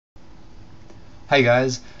Hey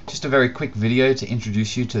guys, just a very quick video to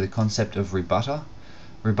introduce you to the concept of rebuttal.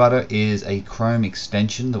 Rebuttal is a Chrome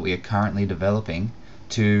extension that we are currently developing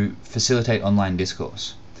to facilitate online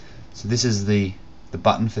discourse. So this is the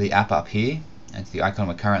button for the app up here. It's the icon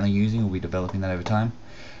we're currently using. We'll be developing that over time.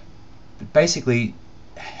 But basically,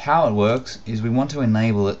 how it works is we want to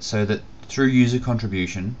enable it so that through user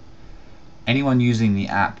contribution, anyone using the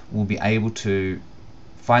app will be able to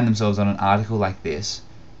find themselves on an article like this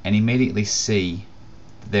and immediately see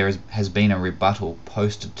that there has been a rebuttal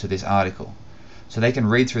posted to this article. So they can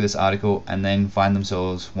read through this article and then find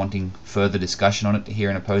themselves wanting further discussion on it, to hear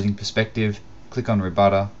an opposing perspective. Click on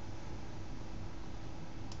rebuttal,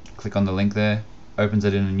 click on the link there, opens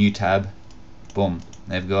it in a new tab, boom,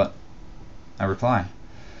 they've got a reply.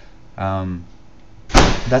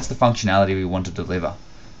 That's the functionality we want to deliver.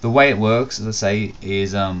 The way it works, as I say,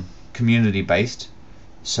 is community based.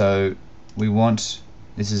 So we want,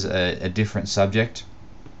 this is a different subject,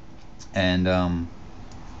 and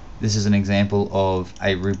this is an example of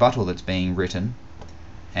a rebuttal that's being written.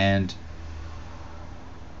 And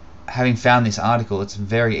having found this article, it's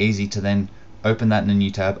very easy to then open that in a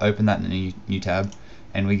new tab, open that in a new tab,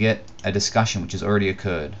 and we get a discussion which has already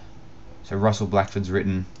occurred. So Russell Blackford's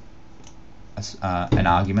written an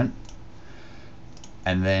argument,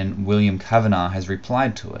 and then William Kavanagh has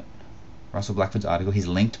replied to it. Russell Blackford's article, he's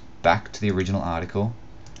linked back to the original article,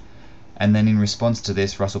 and then in response to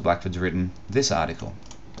this, Russell Blackford's written this article.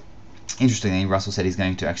 Interestingly, Russell said he's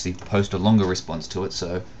going to actually post a longer response to it,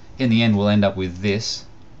 so in the end we'll end up with this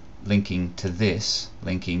linking to this,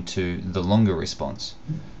 linking to the longer response.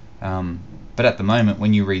 But at the moment,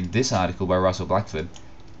 when you read this article by Russell Blackford,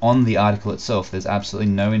 on the article itself there's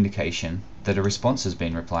absolutely no indication that a response has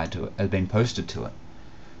been replied to it, has been posted to it.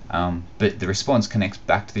 But the response connects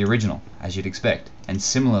back to the original, as you'd expect. And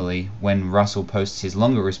similarly, when Russell posts his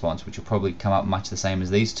longer response, which will probably come up much the same as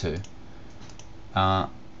these two,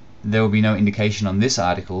 there will be no indication on this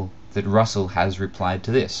article that Russell has replied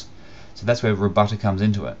to this. So that's where rebuttal comes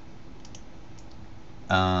into it.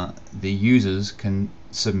 The users can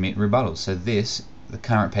submit rebuttals. So this, the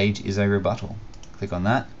current page, is a rebuttal. Click on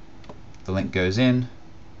that, the link goes in,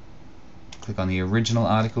 click on the original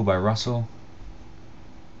article by Russell,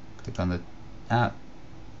 click on the app,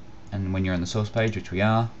 and when you're on the source page, which we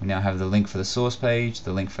are, we now have the link for the source page,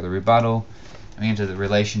 the link for the rebuttal, and we enter the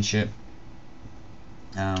relationship,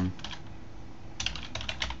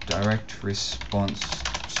 direct response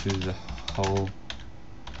to the whole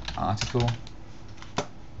article,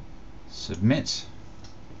 submit.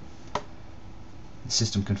 The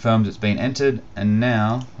system confirms it's been entered, and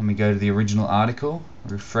now when we go to the original article,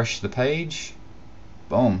 refresh the page,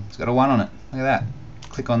 boom, it's got a 1 on it. Look at that.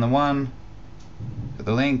 Click on the 1, got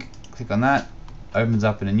the link, click on that, opens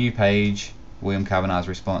up in a new page, William Kavanagh's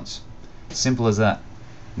response. Simple as that.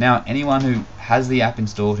 Now anyone who has the app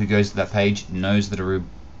installed, who goes to that page, knows that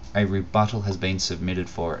a rebuttal has been submitted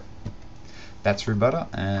for it. That's rebuttal,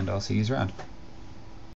 and I'll see you around.